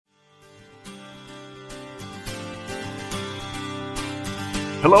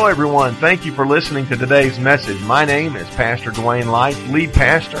Hello, everyone. Thank you for listening to today's message. My name is Pastor Dwayne Light, lead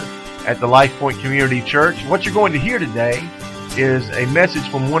pastor at the Life Point Community Church. What you're going to hear today is a message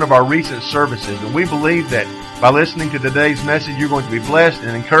from one of our recent services, and we believe that by listening to today's message, you're going to be blessed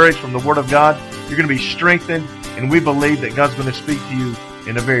and encouraged from the Word of God. You're going to be strengthened, and we believe that God's going to speak to you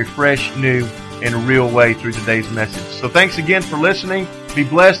in a very fresh, new, and real way through today's message. So thanks again for listening. Be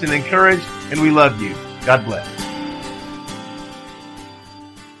blessed and encouraged, and we love you. God bless.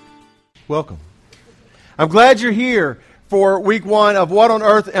 Welcome. I'm glad you're here for week one of What on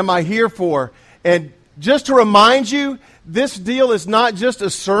Earth Am I Here For? And just to remind you, this deal is not just a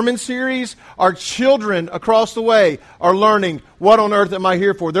sermon series. Our children across the way are learning what on earth am I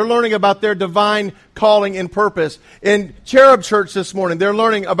here for. They're learning about their divine calling and purpose. In Cherub Church this morning, they're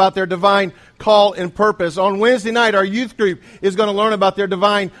learning about their divine call and purpose. On Wednesday night, our youth group is going to learn about their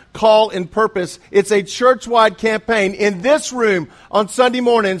divine call and purpose. It's a church-wide campaign. In this room, on Sunday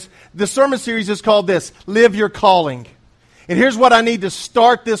mornings, the sermon series is called this, Live Your Calling. And here's what I need to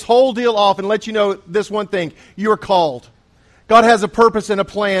start this whole deal off and let you know this one thing. You're called. God has a purpose and a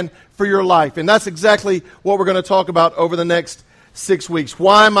plan for your life. And that's exactly what we're going to talk about over the next 6 weeks.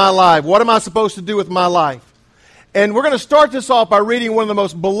 Why am I alive? What am I supposed to do with my life? And we're going to start this off by reading one of the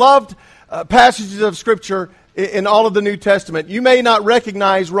most beloved passages of Scripture in all of the New Testament. You may not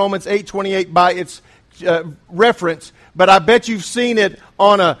recognize Romans 8:28 by its reference, but I bet you've seen it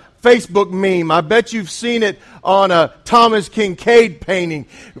on a Facebook meme. I bet you've seen it on a Thomas Kincaid painting.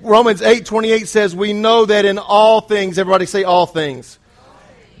 Romans 8:28 says, we know that in all things, everybody say all things,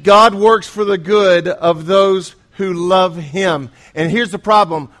 God works for the good of those who love Him. And here's the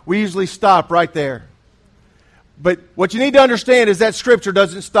problem. We usually stop right there. But what you need to understand is that Scripture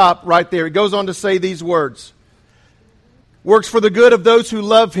doesn't stop right there. It goes on to say these words. Works for the good of those who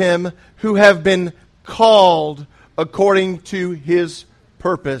love Him, who have been called according to His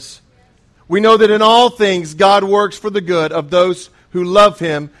purpose. We know that in all things God works for the good of those who love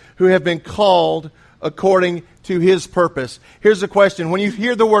Him, who have been called according to His purpose. Here's the question. When you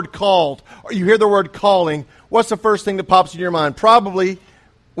hear the word called, or you hear the word calling, what's the first thing that pops in your mind? Probably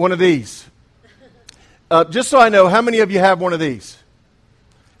one of these. Just so I know, how many of you have one of these?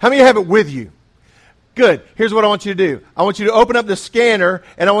 How many of you have it with you? Good. Here's what I want you to do. I want you to open up the scanner,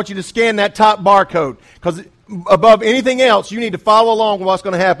 and I want you to scan that top barcode. Because above anything else, you need to follow along with what's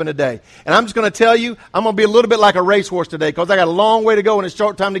going to happen today. And I'm just going to tell you, I'm going to be a little bit like a racehorse today because I got a long way to go and a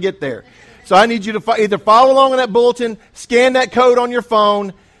short time to get there. So I need you to either follow along in that bulletin, scan that code on your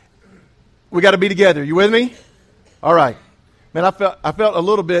phone. We got to be together. You with me? All right. Man, I felt a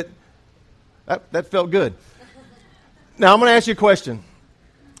little bit, that felt good. Now, I'm going to ask you a question.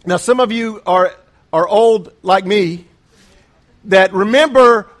 Now, some of you are old like me that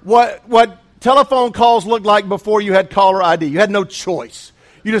remember what telephone calls looked like before you had caller ID. You had no choice.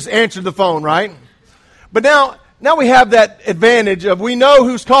 You just answered the phone, right? But now we have that advantage of we know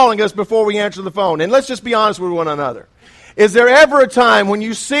who's calling us before we answer the phone. And let's just be honest with one another. Is there ever a time when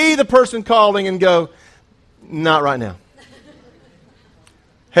you see the person calling and go, not right now?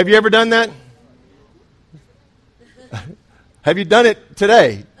 Have you ever done that? Have you done it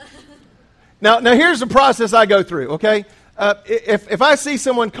today? Now here's the process I go through, okay? If I see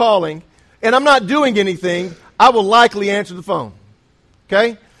someone calling and I'm not doing anything, I will likely answer the phone,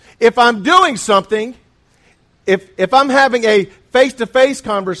 okay? If I'm doing something, if I'm having a face-to-face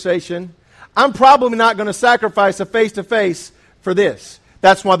conversation, I'm probably not going to sacrifice a face-to-face for this.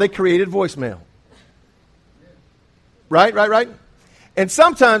 That's why they created voicemail. Right? And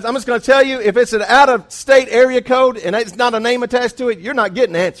sometimes, I'm just going to tell you, if it's an out-of-state area code and it's not a name attached to it, you're not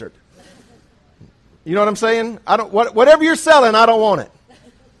getting answered. You know what I'm saying? Whatever you're selling, I don't want it.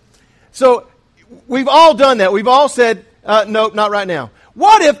 So we've all done that. We've all said, nope, not right now.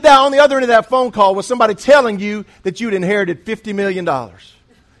 What if that on the other end of that phone call was somebody telling you that you'd inherited $50 million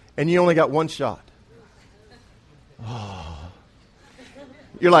and you only got one shot? Oh.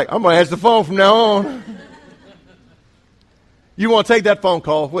 You're like, I'm going to answer the phone from now on. You want to take that phone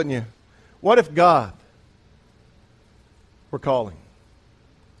call, wouldn't you? What if God were calling?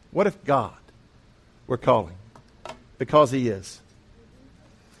 What if God were calling? Because He is.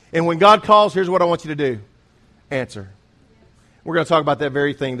 And when God calls, here's what I want you to do. Answer. We're going to talk about that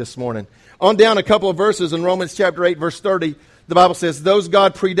very thing this morning. On down a couple of verses in Romans chapter 8, verse 30, the Bible says, those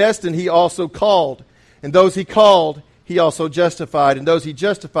God predestined, He also called. And those He called, He also justified. And those He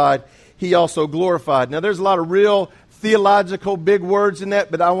justified, He also glorified. Now, there's a lot of real theological big words in that,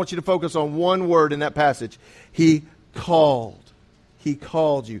 but I want you to focus on one word in that passage. He called. He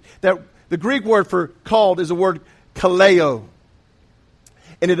called you. The Greek word for called is the word kaleo.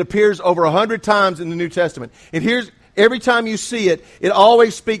 And it appears over 100 times in the New Testament. And here's Every time you see it, it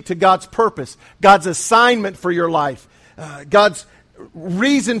always speaks to God's purpose, God's assignment for your life, God's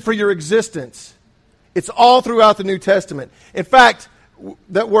reason for your existence. It's all throughout the New Testament. In fact,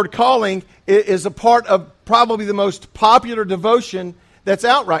 that word calling is a part of probably the most popular devotion that's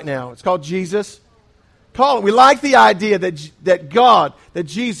out right now. It's called Jesus Calling. We like the idea that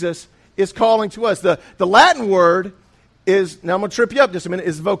Jesus is calling to us. The Latin word is, now I'm going to trip you up just a minute,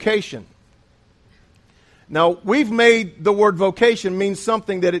 is vocation. Now, we've made the word vocation mean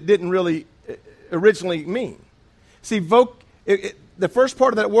something that it didn't really originally mean. See, the first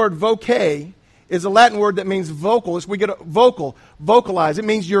part of that word, voce, is a Latin word that means vocal. We get a vocalize. It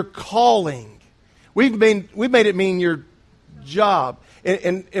means your calling. We've made it mean your job.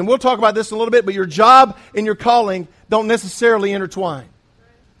 And we'll talk about this in a little bit, but your job and your calling don't necessarily intertwine.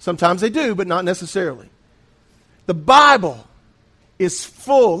 Sometimes they do, but not necessarily. The Bible is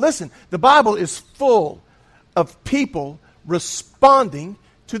full. Listen, the Bible is full of people responding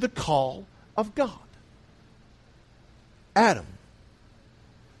to the call of God. Adam,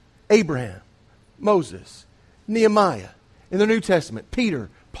 Abraham, Moses, Nehemiah, in the New Testament, Peter,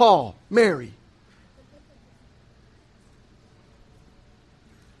 Paul, Mary.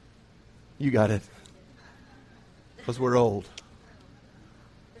 You got it. Because we're old.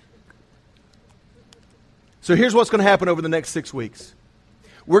 So here's what's going to happen over the next 6 weeks.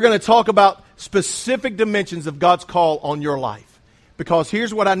 We're going to talk about specific dimensions of God's call on your life. Because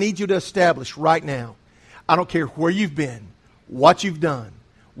here's what I need you to establish right now. I don't care where you've been, what you've done,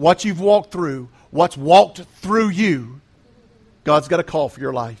 what you've walked through, what's walked through you. God's got a call for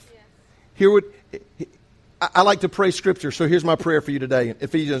your life. I like to pray Scripture, so here's my prayer for you today.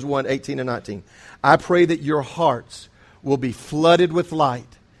 Ephesians 1:18 and 19. I pray that your hearts will be flooded with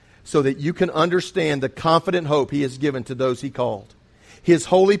light so that you can understand the confident hope He has given to those He called, His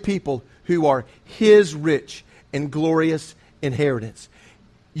holy people who are His rich and glorious inheritance.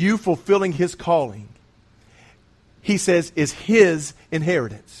 You fulfilling His calling, He says, is His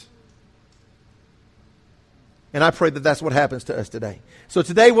inheritance. And I pray that that's what happens to us today. So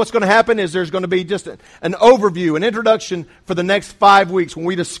today what's going to happen is there's going to be just an overview, an introduction for the next 5 weeks when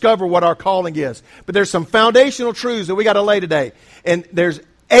we discover what our calling is. But there's some foundational truths that we got to lay today. And there's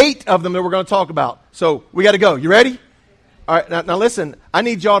 8 of them that we're going to talk about. So we got to go. You ready? All right, now listen, I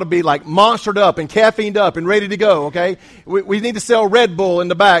need y'all to be like monstered up and caffeined up and ready to go, okay? We need to sell Red Bull in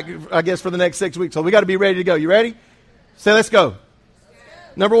the back, I guess, for the next 6 weeks. So we got to be ready to go. You ready? Say, let's go.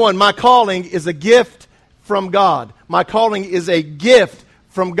 Number 1, my calling is a gift from God. My calling is a gift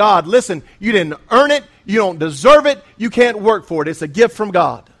from God. Listen, you didn't earn it. You don't deserve it. You can't work for it. It's a gift from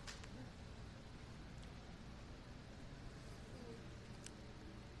God.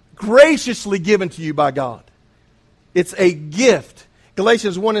 Graciously given to you by God. It's a gift.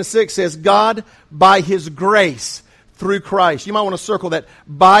 Galatians 1:6 says, God, by His grace through Christ. You might want to circle that.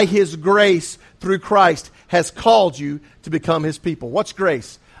 By His grace through Christ has called you to become His people. What's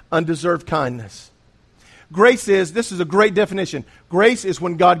grace? Undeserved kindness. Grace is, this is a great definition. Grace is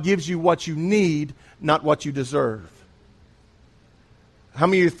when God gives you what you need, not what you deserve. How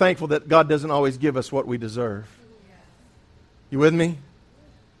many of you are thankful that God doesn't always give us what we deserve? You with me?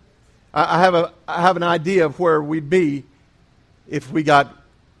 I have an idea of where we'd be if we got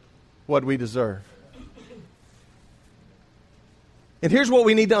what we deserve. And here's what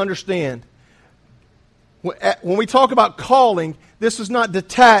we need to understand. When we talk about calling, this is not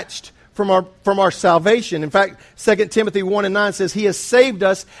detached from our salvation. In fact, 2 Timothy 1:9 says, He has saved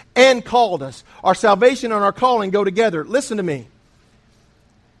us and called us. Our salvation and our calling go together. Listen to me.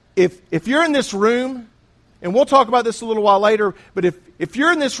 If you're in this room, and we'll talk about this a little while later, but if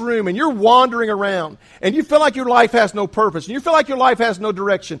you're in this room and you're wandering around and you feel like your life has no purpose, and you feel like your life has no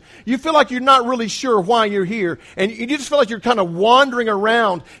direction, you feel like you're not really sure why you're here, and you just feel like you're kind of wandering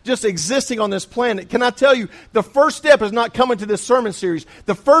around, just existing on this planet, can I tell you, the first step is not coming to this sermon series.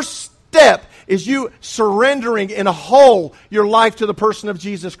 The first step is you surrendering in a whole your life to the person of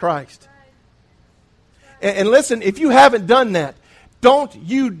Jesus Christ. And listen, if you haven't done that, don't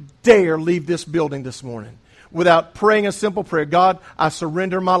you dare leave this building this morning without praying a simple prayer. God, I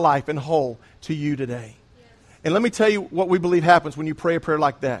surrender my life in whole to you today. Yes. And let me tell you what we believe happens when you pray a prayer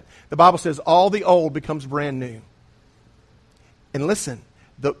like that. The Bible says all the old becomes brand new. And listen,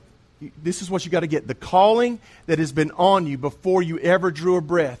 this is what you got to get. The calling that has been on you before you ever drew a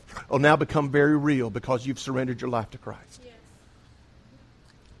breath will now become very real because you've surrendered your life to Christ. Yes.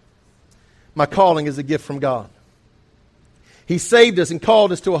 My calling is a gift from God. He saved us and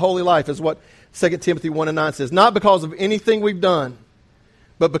called us to a holy life, is what 2 Timothy 1:9 says. Not because of anything we've done,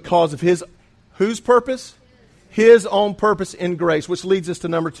 but because of whose purpose? His own purpose in grace, which leads us to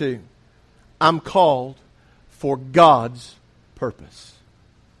number 2. I'm called for God's purpose.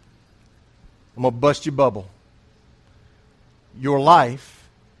 I'm going to bust your bubble. Your life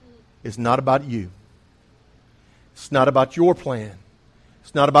is not about you. It's not about your plan.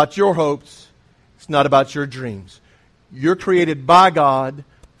 It's not about your hopes. It's not about your dreams. You're created by God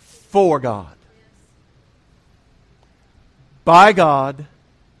for God. By God,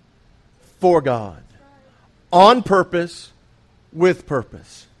 for God. On purpose, with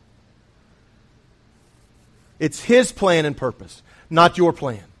purpose. It's His plan and purpose, not your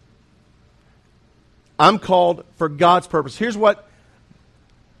plan. I'm called for God's purpose. Here's what,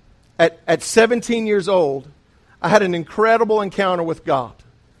 at 17 years old, I had an incredible encounter with God.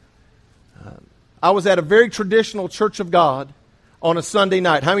 I was at a very traditional Church of God on a Sunday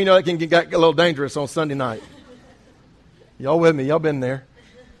night. How many know it can get a little dangerous on Sunday night? Y'all with me? Y'all been there.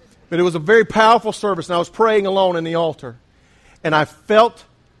 But it was a very powerful service, and I was praying alone in the altar. And I felt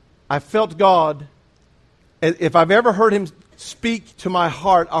God. If I've ever heard Him speak to my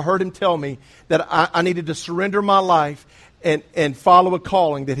heart, I heard Him tell me that I needed to surrender my life and follow a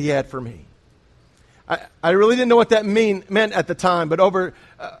calling that He had for me. I really didn't know what that meant at the time, but over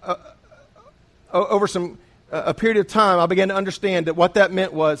a period of time, I began to understand that what that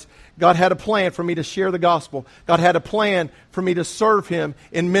meant was God had a plan for me to share the gospel. God had a plan for me to serve Him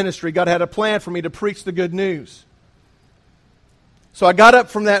in ministry. God had a plan for me to preach the good news. So I got up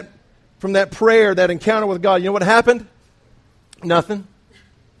from that prayer, that encounter with God. You know what happened? Nothing.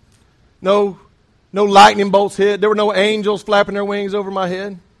 No lightning bolts hit. There were no angels flapping their wings over my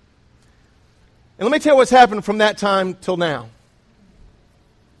head. And let me tell you what's happened from that time till now.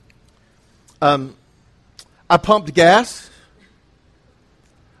 I pumped gas.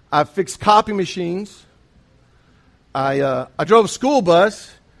 I fixed copy machines. I drove a school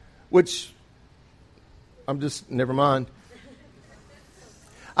bus, which never mind.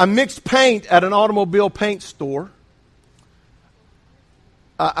 I mixed paint at an automobile paint store.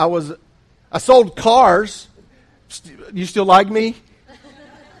 I sold cars. You still like me?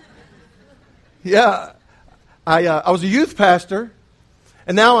 Yeah. I was a youth pastor,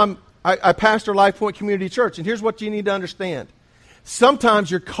 and now I pastor Life Point Community Church. And here's what you need to understand. Sometimes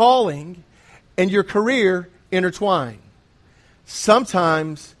your calling and your career intertwine.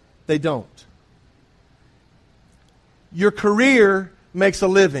 Sometimes they don't. Your career makes a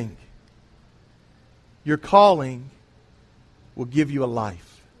living. Your calling will give you a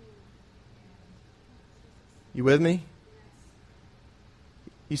life. You with me?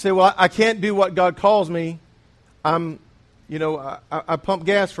 You say, well, I can't do what God calls me. I pump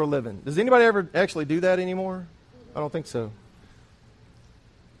gas for a living. Does anybody ever actually do that anymore? I don't think so.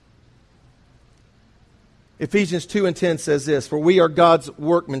 Ephesians 2:10 says this, for we are God's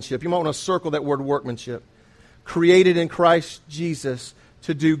workmanship. You might want to circle that word workmanship. Created in Christ Jesus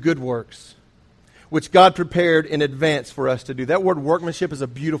to do good works, which God prepared in advance for us to do. That word workmanship is a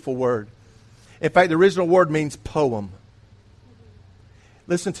beautiful word. In fact, the original word means poem.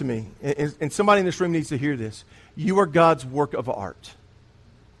 Listen to me, and somebody in this room needs to hear this. You are God's work of art.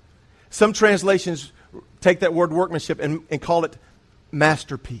 Some translations take that word workmanship and call it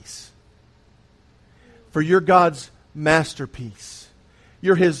masterpiece. For you're God's masterpiece.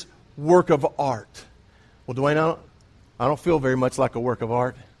 You're His work of art. Well, Dwayne, I don't feel very much like a work of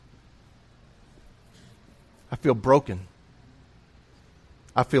art. I feel broken.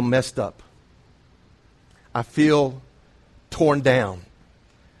 I feel messed up. I feel torn down.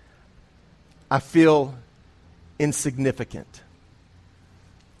 I feel insignificant.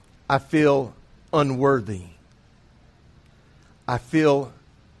 I feel unworthy. I feel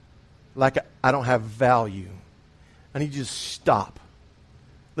like I don't have value. I need you to stop.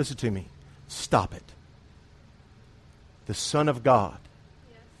 Listen to me. Stop it. The Son of God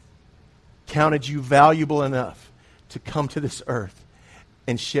counted you valuable enough to come to this earth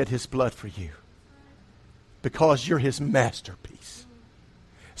and shed His blood for you because you're His masterpiece.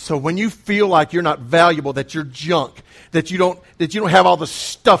 So when you feel like you're not valuable, that you're junk, that you don't have all the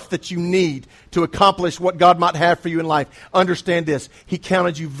stuff that you need to accomplish what God might have for you in life, understand this. He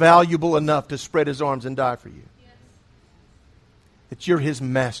counted you valuable enough to spread His arms and die for you. Yes. That you're His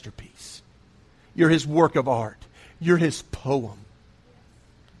masterpiece. You're His work of art. You're His poem.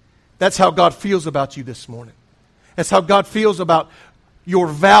 That's how God feels about you this morning. That's how God feels about your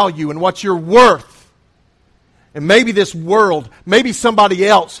value and what you're worth. And maybe this world, maybe somebody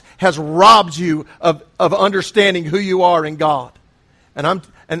else has robbed you of understanding who you are in God. And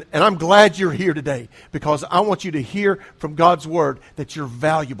I'm glad you're here today because I want you to hear from God's Word that you're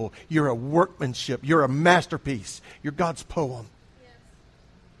valuable. You're a workmanship. You're a masterpiece. You're God's poem.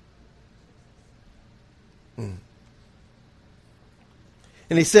 Yes.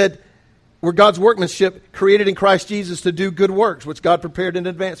 And He said, We're God's workmanship, created in Christ Jesus to do good works, which God prepared in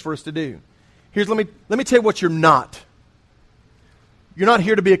advance for us to do. Let me tell you what you're not. You're not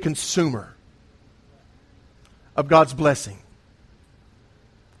here to be a consumer of God's blessing.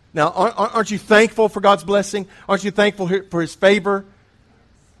 Now, aren't you thankful for God's blessing? Aren't you thankful for His favor?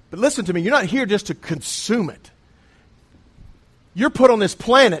 But listen to me, you're not here just to consume it. You're put on this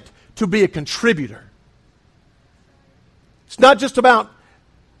planet to be a contributor. It's not just about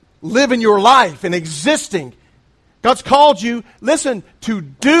living your life and existing. God's called you, listen, to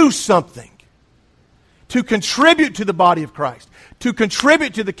do something. To contribute to the body of Christ. To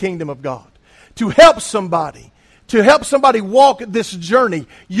contribute to the kingdom of God. To help somebody. To help somebody walk this journey.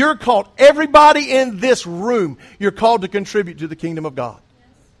 You're called, everybody in this room, you're called to contribute to the kingdom of God.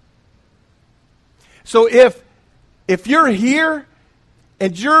 So if you're here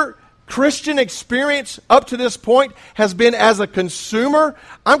and your Christian experience up to this point has been as a consumer,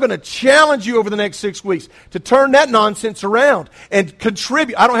 I'm going to challenge you over the next 6 weeks to turn that nonsense around and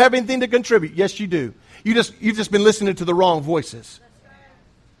contribute. I don't have anything to contribute. Yes, you do. You've just been listening to the wrong voices.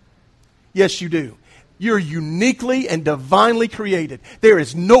 Yes, you do. You're uniquely and divinely created. There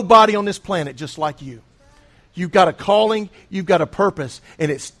is nobody on this planet just like you. You've got a calling, you've got a purpose,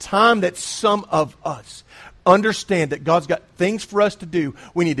 and it's time that some of us understand that God's got things for us to do.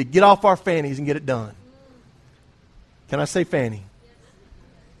 We need to get off our fannies and get it done. Can I say fanny?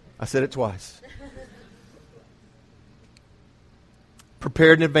 I said it twice.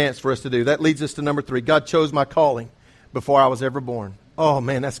 Prepared in advance for us to do. That leads us to number 3. God chose my calling before I was ever born. Oh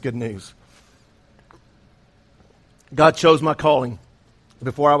man, that's good news. God chose my calling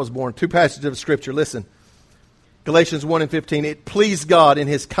before I was born. 2 passages of Scripture. Listen. Galatians 1:15. It pleased God in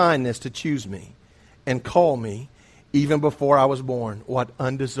His kindness to choose me and call me even before I was born. What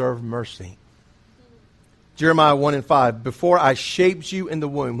undeserved mercy. Jeremiah 1:5. Before I shaped you in the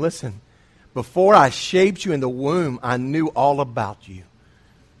womb. Listen. Before I shaped you in the womb, I knew all about you.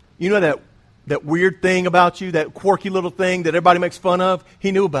 You know that weird thing about you, that quirky little thing that everybody makes fun of?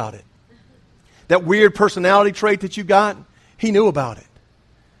 He knew about it. That weird personality trait that you got? He knew about it.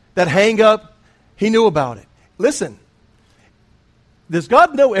 That hang up? He knew about it. Listen. Does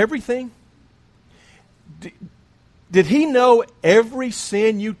God know everything? Did He know every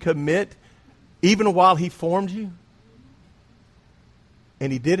sin you commit even while He formed you?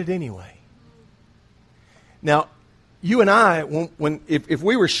 And He did it anyway. Now, you and I, if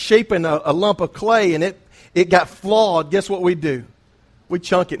we were shaping a lump of clay and it got flawed, guess what we'd do? We'd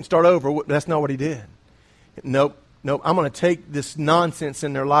chunk it and start over. That's not what He did. Nope. I'm going to take this nonsense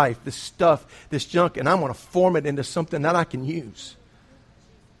in their life, this stuff, this junk, and I'm going to form it into something that I can use.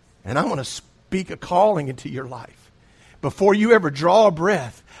 And I'm going to speak a calling into your life. Before you ever draw a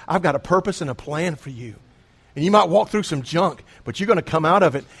breath, I've got a purpose and a plan for you. And you might walk through some junk, but you're going to come out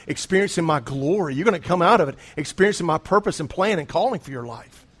of it experiencing my glory. You're going to come out of it experiencing my purpose and plan and calling for your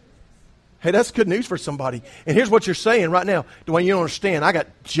life. Hey, that's good news for somebody. And here's what you're saying right now. Dwayne, you don't understand. I got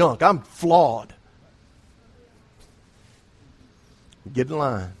junk. I'm flawed. Get in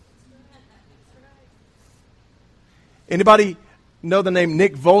line. Anybody know the name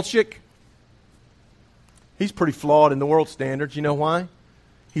Nick Volchik? He's pretty flawed in the world standards. You know why?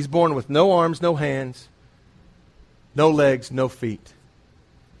 He's born with no arms, no hands, no legs, no feet.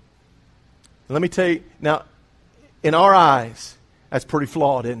 Let me tell you, now, in our eyes, that's pretty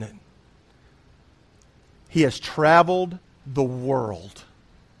flawed, isn't it? He has traveled the world,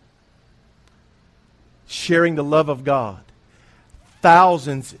 sharing the love of God.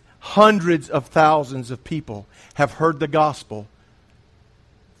 Thousands, hundreds of thousands of people have heard the gospel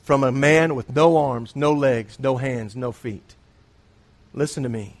from a man with no arms, no legs, no hands, no feet. Listen to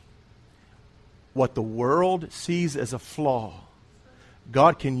me. What the world sees as a flaw,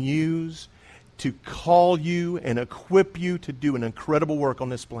 God can use to call you and equip you to do an incredible work on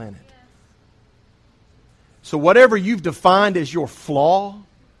this planet. So whatever you've defined as your flaw,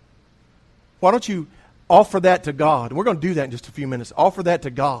 why don't you offer that to God? And we're going to do that in just a few minutes. Offer that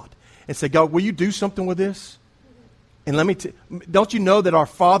to God and say, God, will you do something with this? And don't you know that our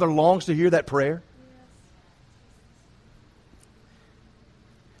Father longs to hear that prayer?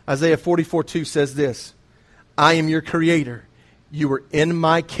 Isaiah 44:2 says this, I am your creator. You were in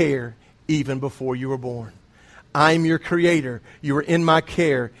my care even before you were born. I am your creator. You were in my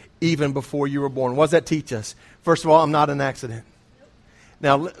care even before you were born. What does that teach us? First of all, I'm not an accident.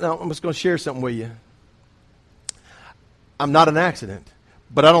 Now I'm just going to share something with you. I'm not an accident,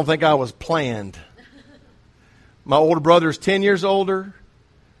 but I don't think I was planned. My older brother is 10 years older.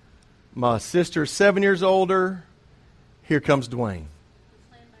 My sister is 7 years older. Here comes Dwayne.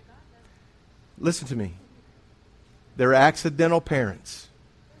 Listen to me. They're accidental parents.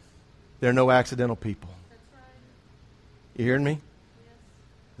 There are no accidental people. You hearing me?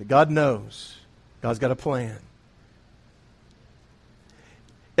 That God knows. God's got a plan.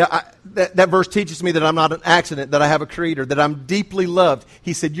 That verse teaches me that I'm not an accident, that I have a creator, that I'm deeply loved.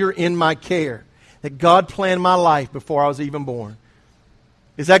 He said, you're in my care. That God planned my life before I was even born.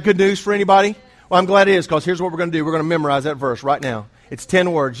 Is that good news for anybody? Well, I'm glad it is, because here's what we're going to do. We're going to memorize that verse right now. It's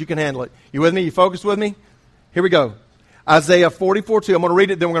 10 words. You can handle it. You with me? You focused with me? Here we go. Isaiah 44:2. I'm going to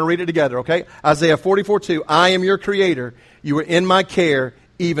read it, then we're going to read it together, okay? Isaiah 44:2. I am your creator. You were in my care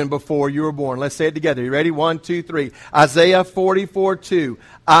even before you were born. Let's say it together. You ready? 1, 2, 3. Isaiah 44:2.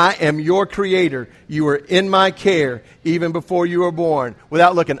 I am your creator. You were in my care even before you were born.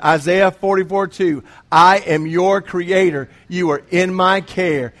 Without looking. Isaiah 44:2. I am your creator. You were in my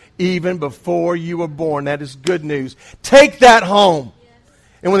care even before you were born. That is good news. Take that home.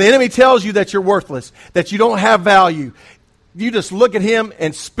 And when the enemy tells you that you're worthless, that you don't have value, you just look at him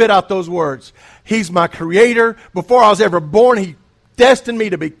and spit out those words. He's my creator. Before I was ever born, he destined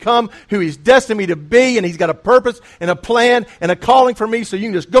me to become who he's destined me to be, and he's got a purpose and a plan and a calling for me, so you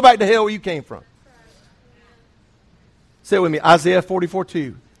can just go back to hell where you came from. Say it with me. Isaiah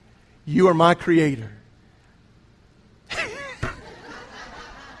 44:2. You are my creator.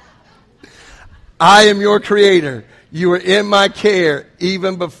 I am your creator. You were in my care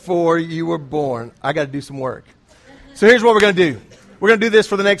even before you were born. I got to do some work. So here's what we're going to do. We're going to do this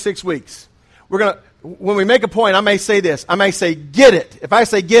for the next 6 weeks. When we make a point, I may say this. I may say, get it. If I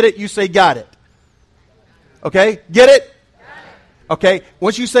say get it, you say got it. Okay? Get it? Okay.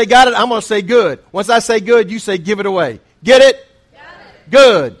 Once you say got it, I'm going to say good. Once I say good, you say give it away. Get it?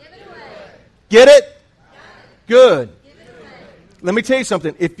 Good. Get it? Good. Let me tell you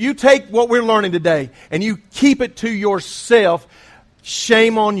something. If you take what we're learning today and you keep it to yourself,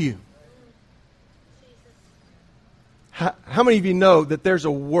 shame on you. How many of you know that there's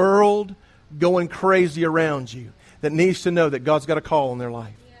a world going crazy around you that needs to know that God's got a call on their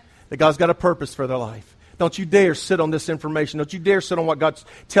life, that God's got a purpose for their life? Don't you dare sit on this information. Don't you dare sit on what God's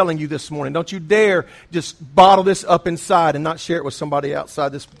telling you this morning. Don't you dare just bottle this up inside and not share it with somebody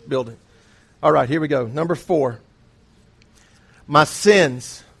outside this building. All right, here we go. Number 4. My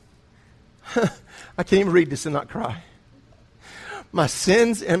sins. I can't even read this and not cry. My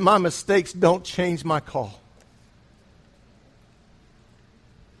sins and my mistakes don't change my call.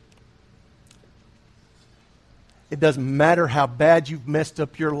 It doesn't matter how bad you've messed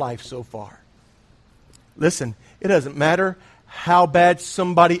up your life so far. Listen, it doesn't matter how bad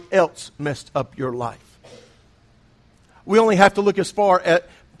somebody else messed up your life. We only have to look as far as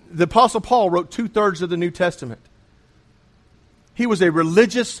the Apostle Paul wrote 2/3 of the New Testament. He was a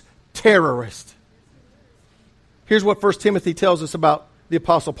religious terrorist. Here's what 1 Timothy tells us about the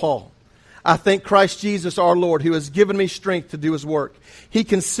Apostle Paul. I thank Christ Jesus our Lord, who has given me strength to do his work. He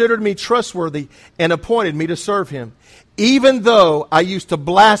considered me trustworthy and appointed me to serve him, even though I used to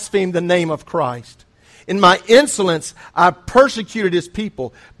blaspheme the name of Christ. In my insolence, I persecuted his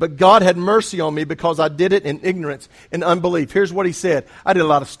people, but God had mercy on me because I did it in ignorance and unbelief. Here's what he said. I did a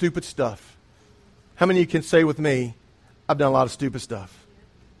lot of stupid stuff. How many of you can say with me, I've done a lot of stupid stuff?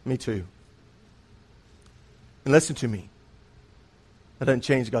 Me too. And listen to me. That doesn't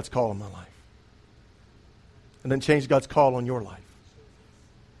change God's call on my life. It doesn't change God's call on your life.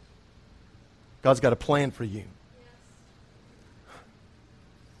 God's got a plan for you.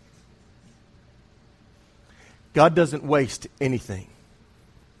 God doesn't waste anything.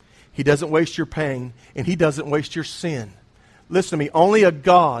 He doesn't waste your pain, and he doesn't waste your sin. Listen to me.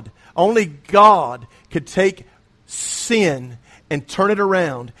 Only God could take sin and turn it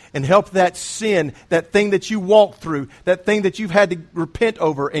around and help that sin, that thing that you walked through, that thing that you've had to repent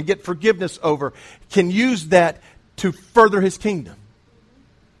over and get forgiveness over, can use that to further his kingdom.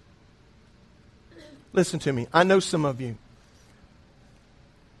 Listen to me. I know some of you.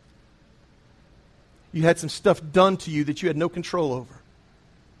 You had some stuff done to you that you had no control over.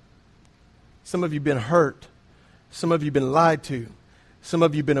 Some of you have been hurt. Some of you have been lied to. Some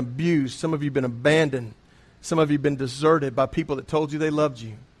of you have been abused. Some of you have been abandoned. Some of you have been deserted by people that told you they loved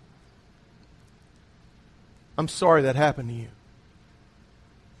you. I'm sorry that happened to you.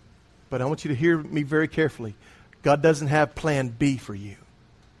 But I want you to hear me very carefully. God doesn't have plan B for you.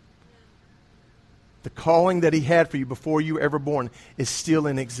 The calling that he had for you before you were ever born is still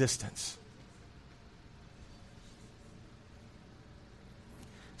in existence.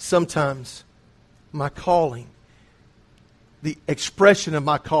 Sometimes my calling, the expression of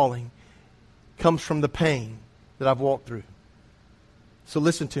my calling, comes from the pain that I've walked through. So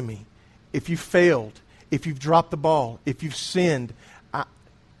listen to me. If you failed, if you've dropped the ball, if you've sinned,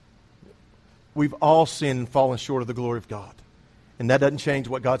 we've all sinned and fallen short of the glory of God. And that doesn't change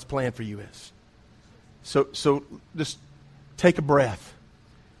what God's plan for you is. So just take a breath.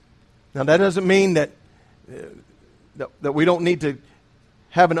 Now, that doesn't mean that we don't need to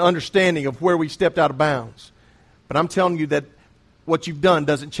have an understanding of where we stepped out of bounds. But I'm telling you that what you've done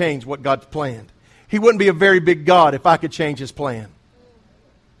doesn't change what God's planned. He wouldn't be a very big God if I could change His plan.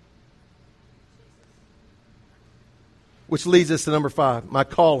 Which leads us to number 5. My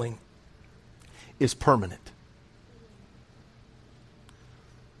calling is permanent.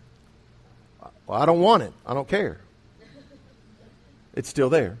 Well, I don't want it. I don't care. It's still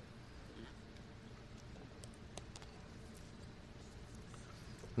there.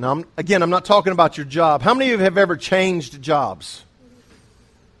 Now, I'm not talking about your job. How many of you have ever changed jobs?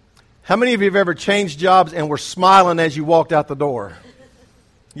 How many of you have ever changed jobs and were smiling as you walked out the door?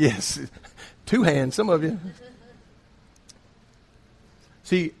 Yes. 2 hands, some of you.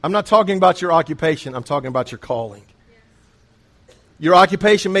 See, I'm not talking about your occupation. I'm talking about your calling. Your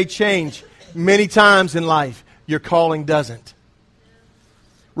occupation may change many times in life. Your calling doesn't.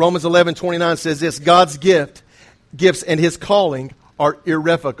 Romans 11:29 says this, God's gifts and His calling are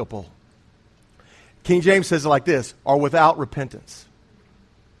irrevocable. King James says it like this, are without repentance.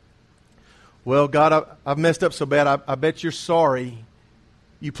 Well, God, I've messed up so bad, I bet you're sorry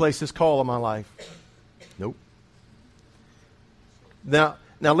you placed this call on my life. Nope. Now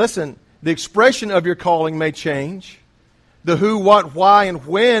listen, the expression of your calling may change. The who, what, why, and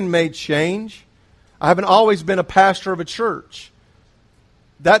when may change. I haven't always been a pastor of a church.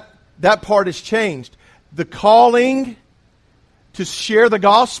 That part has changed. The calling to share the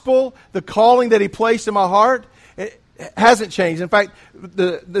gospel, the calling that He placed in my heart, it hasn't changed. In fact,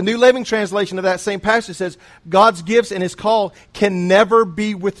 the New Living Translation of that same passage says, God's gifts and His call can never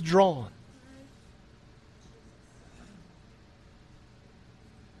be withdrawn.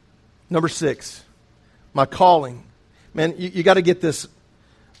 Number 6, my calling. Man, you got to get this.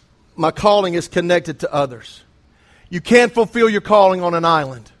 My calling is connected to others. You can't fulfill your calling on an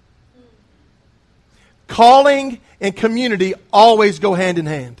island. Calling and community always go hand in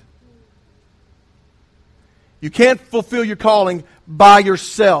hand. You can't fulfill your calling by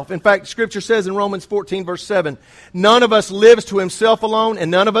yourself. In fact, Scripture says in Romans 14, verse 7, none of us lives to himself alone,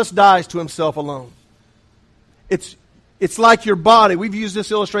 and none of us dies to himself alone. It's like your body. We've used this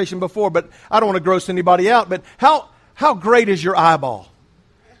illustration before, but I don't want to gross anybody out. But how great is your eyeball?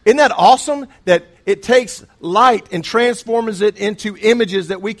 Isn't that awesome that it takes light and transforms it into images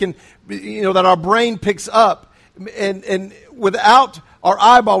that we can, that our brain picks up? And without our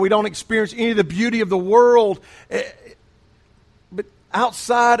eyeball, we don't experience any of the beauty of the world. But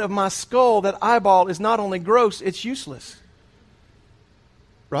outside of my skull, that eyeball is not only gross, it's useless.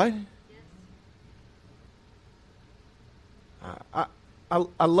 Right?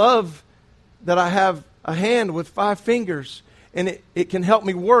 I love that I have a hand with 5 fingers, and it can help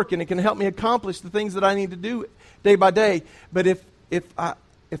me work, and it can help me accomplish the things that I need to do day by day. But if I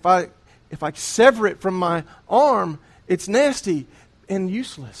sever it from my arm, it's nasty and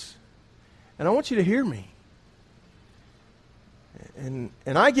useless. And I want you to hear me. And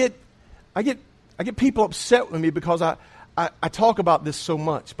I get people upset with me because I talk about this so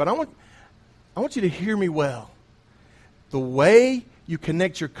much. But I want you to hear me well. The way you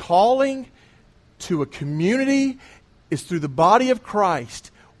connect your calling to a community is through the body of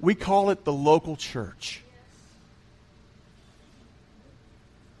Christ. We call it the local church.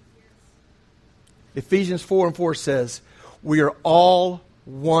 Ephesians 4:4 says, we are all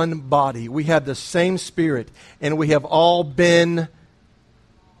one body. We have the same Spirit, and we have all been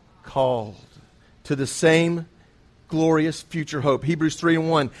called to the same glorious future hope. Hebrews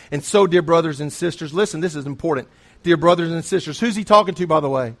 3:1. And so, dear brothers and sisters, listen, this is important. Dear brothers and sisters, who's he talking to, by the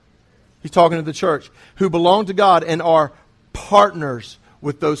way? He's talking to the church, who belong to God and are partners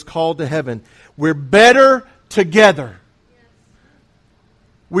with those called to heaven. We're better together.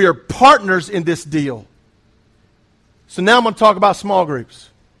 We are partners in this deal. So now I'm going to talk about small groups.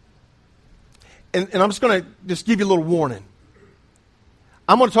 And I'm just going to give you a little warning.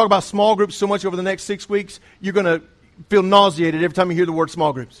 I'm going to talk about small groups so much over the next 6 weeks, you're going to feel nauseated every time you hear the word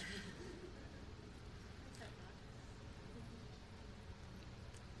small groups.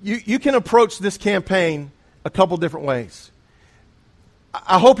 You can approach this campaign a couple different ways.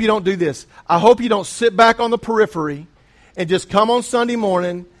 I hope you don't do this. I hope you don't sit back on the periphery and just come on Sunday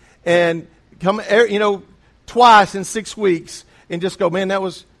morning and come, twice in 6 weeks and just go, man, that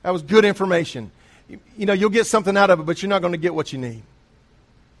was good information. You'll get something out of it, but you're not going to get what you need.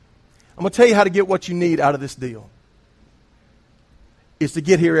 I'm going to tell you how to get what you need out of this deal. Is to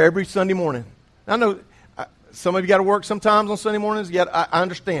get here every Sunday morning. I know some of you got to work sometimes on Sunday mornings. I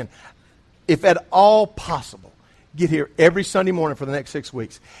understand. If at all possible, get here every Sunday morning for the next 6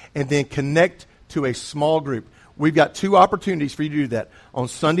 weeks, and then connect to a small group. We've got 2 opportunities for you to do that. On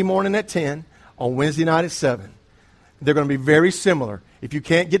Sunday morning at 10, on Wednesday night at 7. They're going to be very similar. If you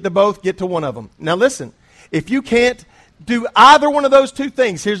can't get to both, get to one of them. Now listen, if you can't do either one of those 2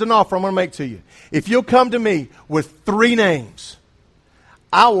 things, here's an offer I'm going to make to you. If you'll come to me with 3 names,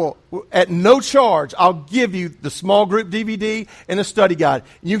 I will, at no charge, I'll give you the small group DVD and the study guide.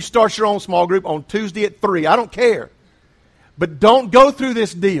 You start your own small group on Tuesday at 3. I don't care. But don't go through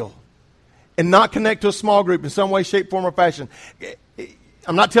this deal and not connect to a small group in some way, shape, form, or fashion.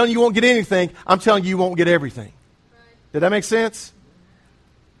 I'm not telling you won't get anything. I'm telling you won't get everything. Did that make sense?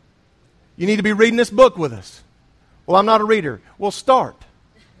 You need to be reading this book with us. Well, I'm not a reader. Well, start.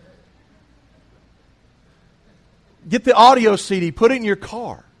 Get the audio CD, put it in your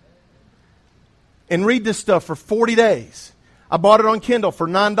car, and read this stuff for 40 days. I bought it on Kindle for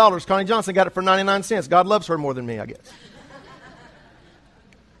 $9. Connie Johnson got it for 99 cents. God loves her more than me, I guess.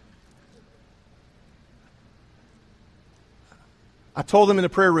 I told them in the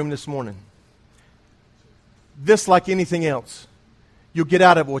prayer room this morning, this, like anything else, you'll get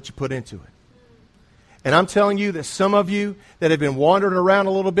out of what you put into it. And I'm telling you that some of you that have been wandering around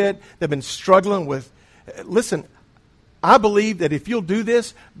a little bit, that have been struggling with, listen, I believe that if you'll do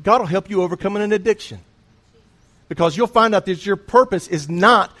this, God will help you overcome an addiction. Because you'll find out that your purpose is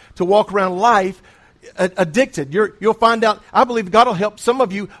not to walk around life addicted. You'll find out, I believe God will help some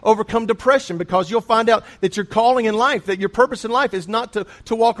of you overcome depression, because you'll find out that your calling in life, that your purpose in life is not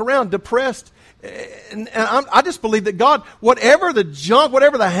to walk around depressed. And I just believe that God, whatever the junk,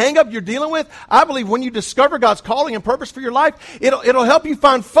 whatever the hang-up you're dealing with, I believe when you discover God's calling and purpose for your life, it'll help you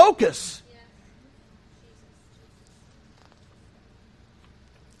find focus.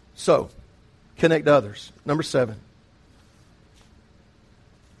 So, connect to others. Number 7.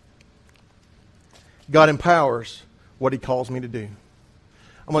 God empowers what He calls me to do.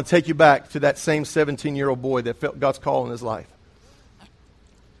 I'm going to take you back to that same 17-year-old boy that felt God's call in his life.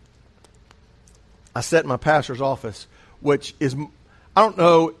 I sat in my pastor's office, which is, I don't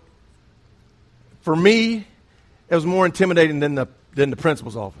know, for me, it was more intimidating than the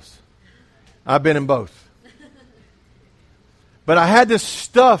principal's office. I've been in both. But I had this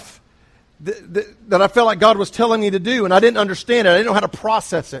stuff that I felt like God was telling me to do, and I didn't understand it. I didn't know how to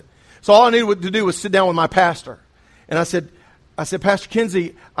process it. So all I needed to do was sit down with my pastor. And I said, Pastor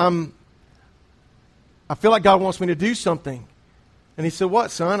Kinsey, I feel like God wants me to do something. And he said,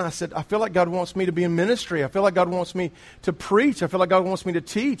 what, son? I said, I feel like God wants me to be in ministry. I feel like God wants me to preach. I feel like God wants me to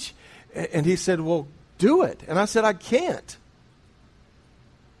teach. And he said, well, do it. And I said, I can't.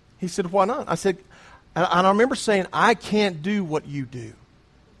 He said, why not? I said, and I remember saying, I can't do what you do.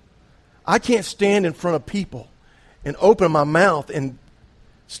 I can't stand in front of people and open my mouth and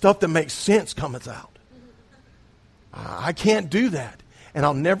stuff that makes sense comes out. I can't do that. And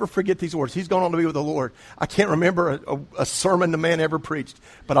I'll never forget these words. He's gone on to be with the Lord. I can't remember a sermon the man ever preached,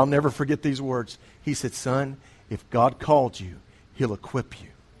 but I'll never forget these words. He said, son, if God called you, He'll equip you.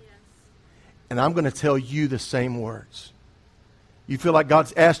 Yes. And I'm going to tell you the same words. You feel like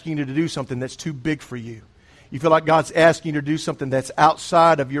God's asking you to do something that's too big for you. You feel like God's asking you to do something that's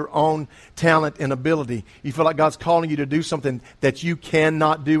outside of your own talent and ability. You feel like God's calling you to do something that you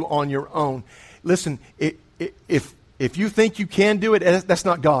cannot do on your own. Listen, if you think you can do it, that's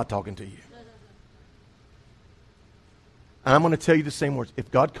not God talking to you. And I'm going to tell you the same words. If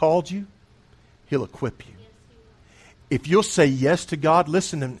God called you, He'll equip you. If you'll say yes to God,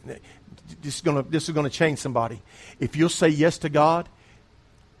 listen to me. This is going to change somebody. If you'll say yes to God,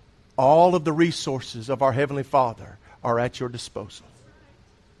 all of the resources of our Heavenly Father are at your disposal.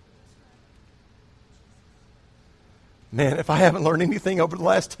 Man, if I haven't learned anything over the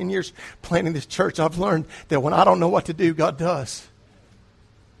last 10 years planning this church, I've learned that when I don't know what to do, God does.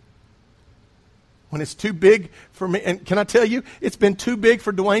 When it's too big for me, and can I tell you, it's been too big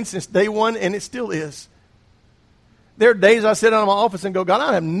for Dwayne since day one, and it still is. There are days I sit out in my office and go, God,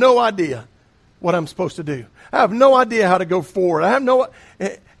 I have no idea what I'm supposed to do. I have no idea how to go forward.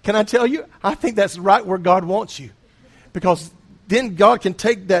 Can I tell you, I think that's right where God wants you. Because then God can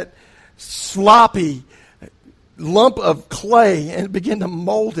take that sloppy lump of clay and begin to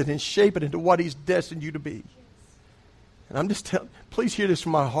mold it and shape it into what He's destined you to be. And I'm just telling, please hear this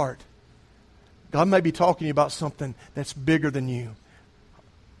from my heart. God may be talking to you about something that's bigger than you.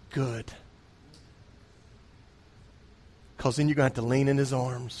 Good. Because then you're going to have to lean in His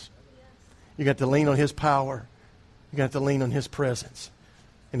arms. You're going to have to lean on His power. You're going to have to lean on His presence.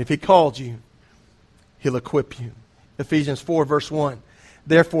 And if He called you, He'll equip you. Ephesians 4 verse 1.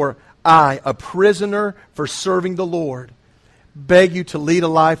 Therefore, I, a prisoner for serving the Lord, beg you to lead a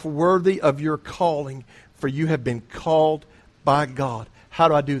life worthy of your calling, for you have been called by God. How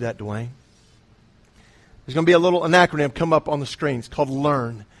do I do that, Dwayne? There's going to be a little an acronym come up on the screen. It's called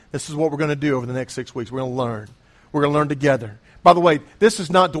LEARN. This is what we're going to do over the next 6 weeks. We're going to learn. We're going to learn together. By the way, this is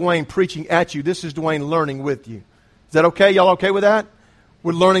not Dwayne preaching at you. This is Dwayne learning with you. Is that okay? Y'all okay with that?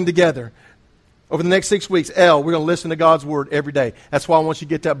 We're learning together. Over the next 6 weeks, we're going to listen to God's Word every day. That's why I want you to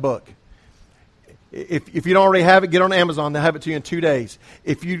get that book. If you don't already have it, get on Amazon. They'll have it to you in 2 days.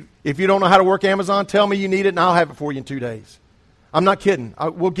 If you don't know how to work Amazon, tell me you need it, and I'll have it for you in 2 days. I'm not kidding.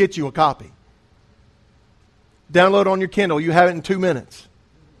 We'll get you a copy. Download it on your Kindle. You have it in 2 minutes.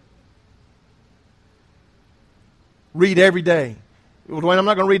 Read every day. Well, Dwayne, I'm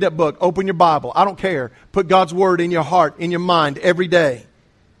not going to read that book. Open your Bible. I don't care. Put God's Word in your heart, in your mind every day.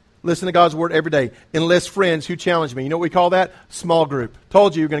 Listen to God's Word every day. Enlist friends who challenge me. You know what we call that? Small group.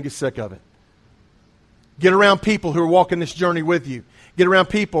 Told you you're going to get sick of it. Get around people who are walking this journey with you. Get around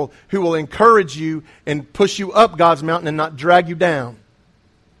people who will encourage you and push you up God's mountain and not drag you down.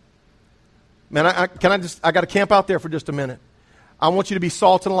 Man, I got to camp out there for just a minute. I want you to be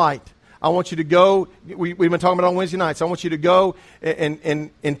salt and light. I want you to go, we've been talking about it on Wednesday nights. I want you to go and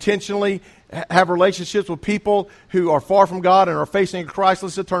intentionally have relationships with people who are far from God and are facing a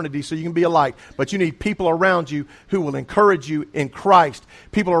Christless eternity so you can be a light. But you need people around you who will encourage you in Christ.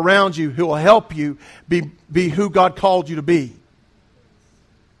 People around you who will help you be who God called you to be.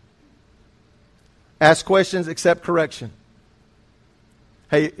 Ask questions, accept correction.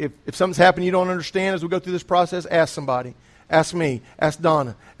 Hey, if something's happened you don't understand as we go through this process, ask somebody. Ask me. Ask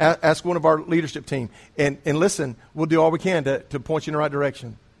Donna. Ask one of our leadership team. And listen, we'll do all we can to point you in the right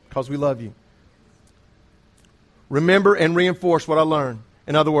direction because we love you. Remember and reinforce what I learned.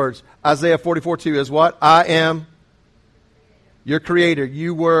 In other words, Isaiah 44:2 is what? I am your creator.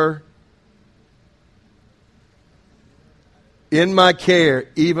 You were in my care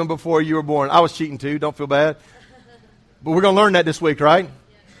even before you were born. I was cheating too. Don't feel bad. But we're going to learn that this week, right?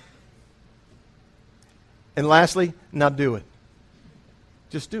 And lastly, now do it.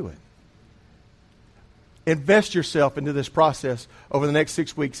 Just do it. Invest yourself into this process over the next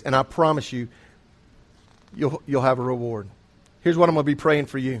 6 weeks, and I promise you, you'll have a reward. Here's what I'm going to be praying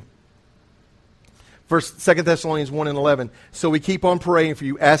for you. 2 Thessalonians 1:11. So we keep on praying for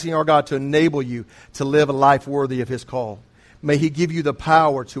you, asking our God to enable you to live a life worthy of His call. May He give you the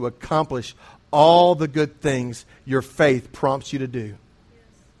power to accomplish all the good things your faith prompts you to do.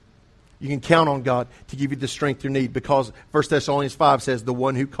 You can count on God to give you the strength you need because 1 Thessalonians 5 says the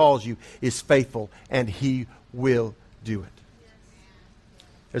one who calls you is faithful and He will do it.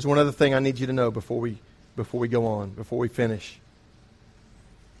 There's one other thing I need you to know before we go on, before we finish.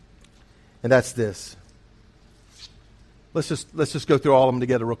 And that's this. Let's just go through all of them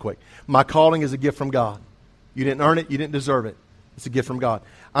together real quick. My calling is a gift from God. You didn't earn it. You didn't deserve it. It's a gift from God.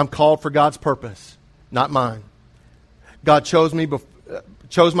 I'm called for God's purpose, not mine. God chose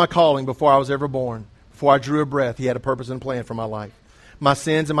my calling before I was ever born. Before I drew a breath, He had a purpose and plan for my life. My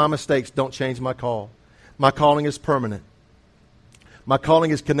sins and my mistakes don't change my call. My calling is permanent. My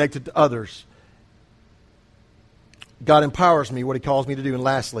calling is connected to others. God empowers me what He calls me to do. And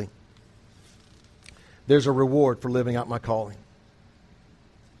lastly, there's a reward for living out my calling.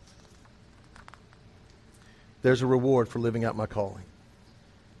 There's a reward for living out my calling.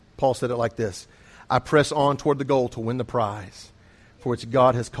 Paul said it like this: I press on toward the goal to win the prize for which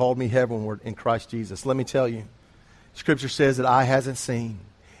God has called me heavenward in Christ Jesus. Let me tell you, Scripture says that eye hasn't seen,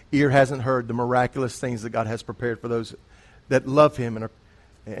 ear hasn't heard the miraculous things that God has prepared for those that love Him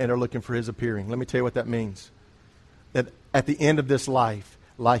and are looking for His appearing. Let me tell you what that means. That at the end of this life,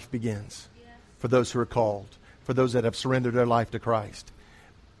 life begins for those who are called, for those that have surrendered their life to Christ.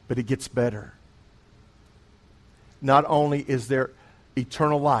 But it gets better. Not only is there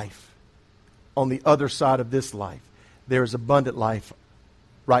eternal life on the other side of this life, there is abundant life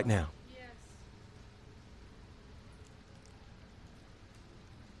right now. Yes.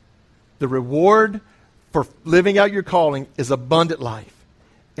 The reward for living out your calling is abundant life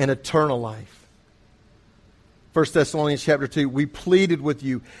and eternal life. 1 Thessalonians chapter 2, we pleaded with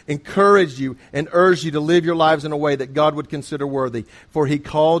you, encouraged you, and urged you to live your lives in a way that God would consider worthy. For He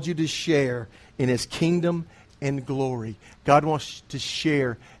called you to share in His kingdom and glory. God wants to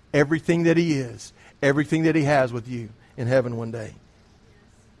share everything that He is, everything that He has with you in heaven one day.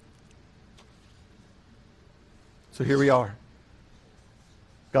 So here we are.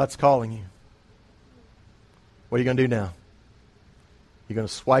 God's calling you. What are you going to do now? You're going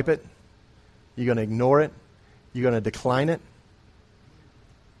to swipe it? You're going to ignore it? You're going to decline it?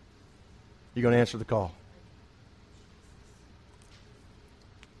 You're going to answer the call.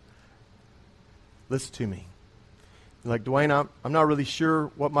 Listen to me. You're like, Dwayne, I'm not really sure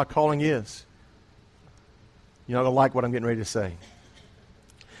what my calling is. You're not going to like what I'm getting ready to say.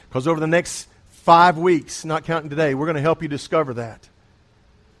 Because over the next 5 weeks, not counting today, we're going to help you discover that.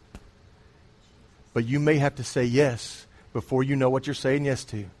 But you may have to say yes before you know what you're saying yes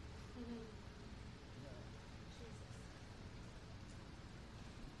to.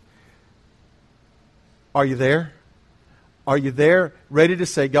 Are you there? Are you there ready to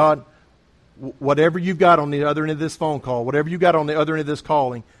say, God, whatever you've got on the other end of this phone call, whatever you got on the other end of this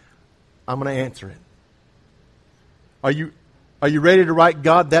calling, I'm going to answer it. Are you ready to write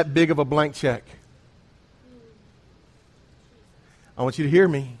God that big of a blank check? I want you to hear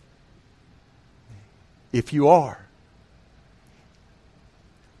me. If you are,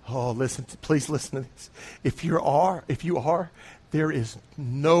 please listen to this. If you are, there is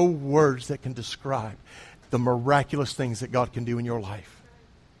no words that can describe the miraculous things that God can do in your life.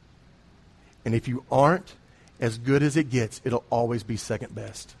 And if you aren't, as good as it gets, it'll always be second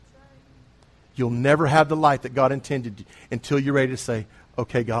best. You'll never have the life that God intended until you're ready to say,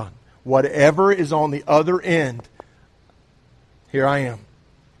 okay, God, whatever is on the other end, here I am.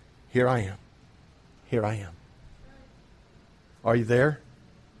 Here I am. Here I am. Are you there?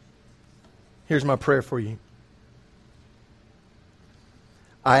 Here's my prayer for you.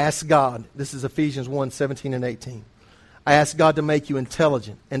 I ask God, this is Ephesians 1:17 and 18. I ask God to make you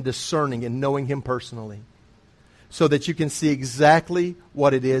intelligent and discerning in knowing Him personally, so that you can see exactly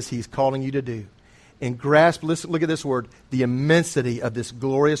what it is He's calling you to do. And grasp, listen, look at this word, the immensity of this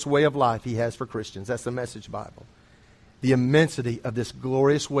glorious way of life He has for Christians. That's the Message Bible. The immensity of this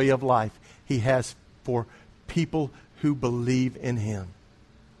glorious way of life He has for people who believe in Him.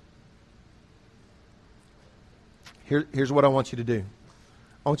 Here's what I want you to do.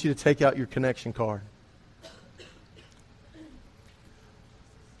 I want you to take out your connection card.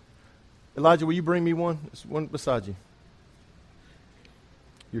 Elijah, will you bring me one? There's one beside you.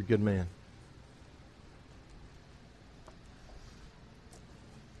 You're a good man.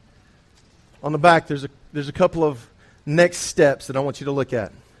 On the back, there's a couple of next steps that I want you to look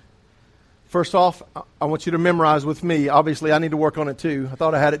at. First off, I want you to memorize with me. Obviously, I need to work on it too. I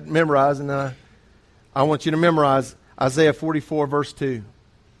thought I had it memorized, and I want you to memorize Isaiah 44, verse 2.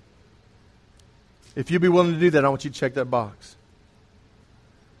 If you'd be willing to do that, I want you to check that box.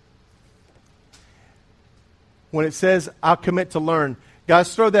 When it says, I'll commit to learn,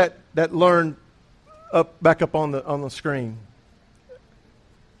 guys, throw that learn back up on the screen.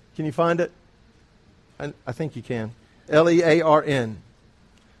 Can you find it? I think you can. Learn.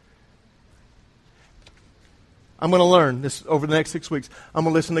 I'm going to learn this over the next 6 weeks. I'm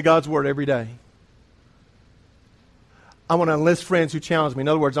going to listen to God's Word every day. I want to enlist friends who challenge me. In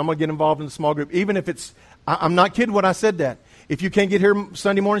other words, I'm going to get involved in a small group. Even if it's, I'm not kidding when I said that. If you can't get here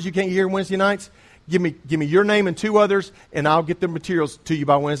Sunday mornings, you can't get here Wednesday nights, give me your name and 2 others, and I'll get the materials to you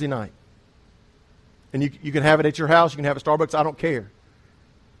by Wednesday night. And you can have it at your house. You can have it at Starbucks. I don't care.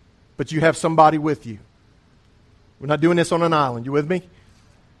 But you have somebody with you. We're not doing this on an island. You with me?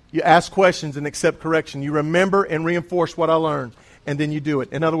 You ask questions and accept correction. You remember and reinforce what I learned, and then you do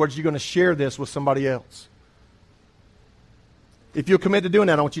it. In other words, you're going to share this with somebody else. If you'll commit to doing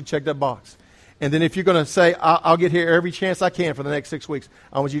that, I want you to check that box. And then if you're going to say, I'll get here every chance I can for the next 6 weeks,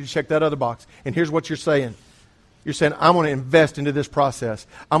 I want you to check that other box. And here's what you're saying. You're saying, I'm going to invest into this process.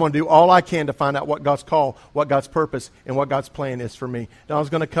 I'm going to do all I can to find out what God's call, what God's purpose, and what God's plan is for me. Now, Don's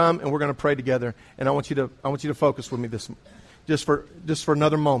going to come, and we're going to pray together. And I want you to focus with me just for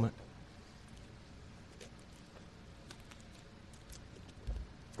another moment.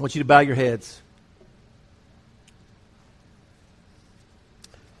 I want you to bow your heads.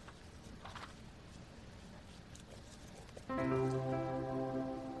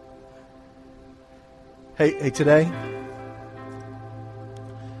 Hey, today,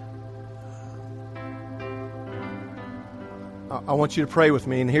 I want you to pray with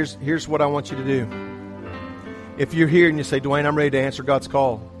me, and here's what I want you to do. If you're here and you say, Dwayne, I'm ready to answer God's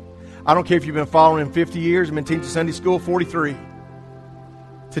call. I don't care if you've been following Him 50 years and been teaching Sunday school 43.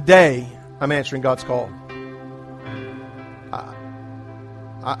 Today, I'm answering God's call.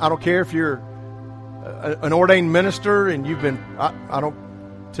 I don't care if you're an ordained minister and you've been,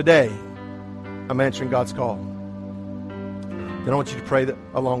 today, I'm answering God's call. Then I want you to pray that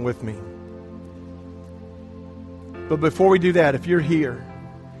along with me. But before we do that, if you're here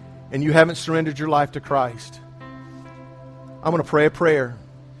and you haven't surrendered your life to Christ, I'm going to pray a prayer,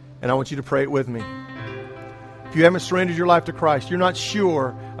 and I want you to pray it with me. If you haven't surrendered your life to Christ, you're not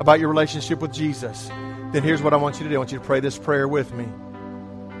sure about your relationship with Jesus, then here's what I want you to do. I want you to pray this prayer with me.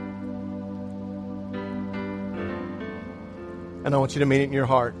 And I want you to mean it in your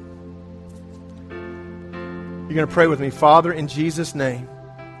heart. You're going to pray with me. Father, in Jesus' name,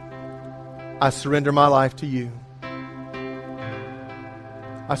 I surrender my life to you.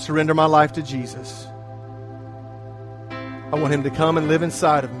 I surrender my life to Jesus. I want him to come and live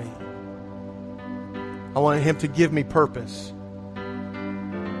inside of me. I want him to give me purpose.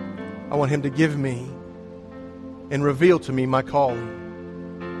 I want him to give me and reveal to me my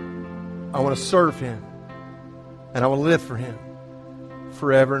calling. I want to serve him, and I want to live for him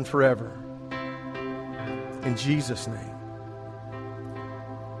forever and forever. In Jesus' name.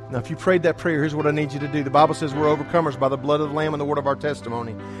 Now, if you prayed that prayer, here's what I need you to do. The Bible says we're overcomers by the blood of the Lamb and the word of our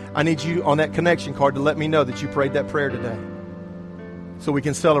testimony. I need you on that connection card to let me know that you prayed that prayer today so we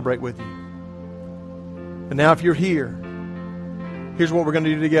can celebrate with you. And now if you're here, here's what we're going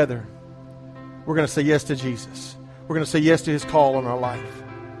to do together. We're going to say yes to Jesus. We're going to say yes to his call on our life.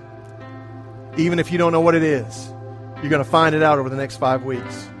 Even if you don't know what it is, you're going to find it out over the next 5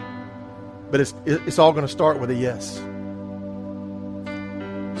 weeks. But it's all going to start with a yes.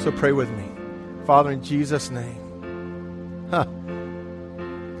 So pray with me. Father, in Jesus' name.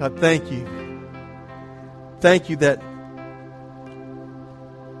 God, thank you. Thank you that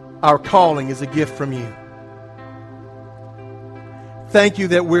our calling is a gift from you. Thank you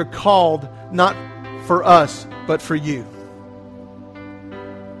that we're called not for us, but for you.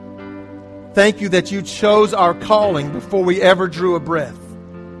 Thank you that you chose our calling before we ever drew a breath.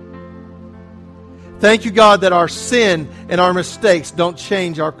 Thank you, God, that our sin and our mistakes don't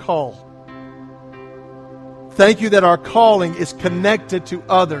change our call. Thank you that our calling is connected to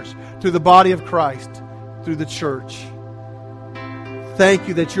others, to the body of Christ, through the church. Thank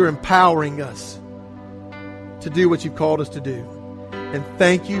you that you're empowering us to do what you've called us to do. And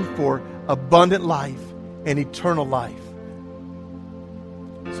thank you for abundant life and eternal life.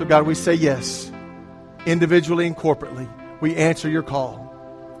 So, God, we say yes, individually and corporately. We answer your call.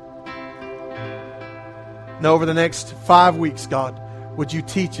 Now, over the next 5 weeks, God, would you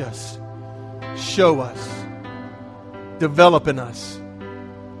teach us, show us, develop in us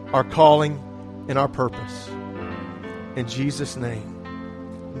our calling and our purpose. In Jesus' name.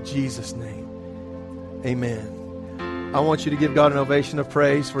 In Jesus' name. Amen. I want you to give God an ovation of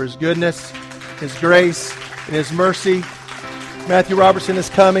praise for his goodness, his grace, and his mercy. Matthew Robertson is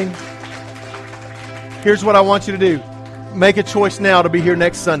coming. Here's what I want you to do. Make a choice now to be here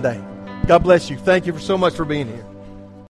next Sunday. God bless you. Thank you so much for being here.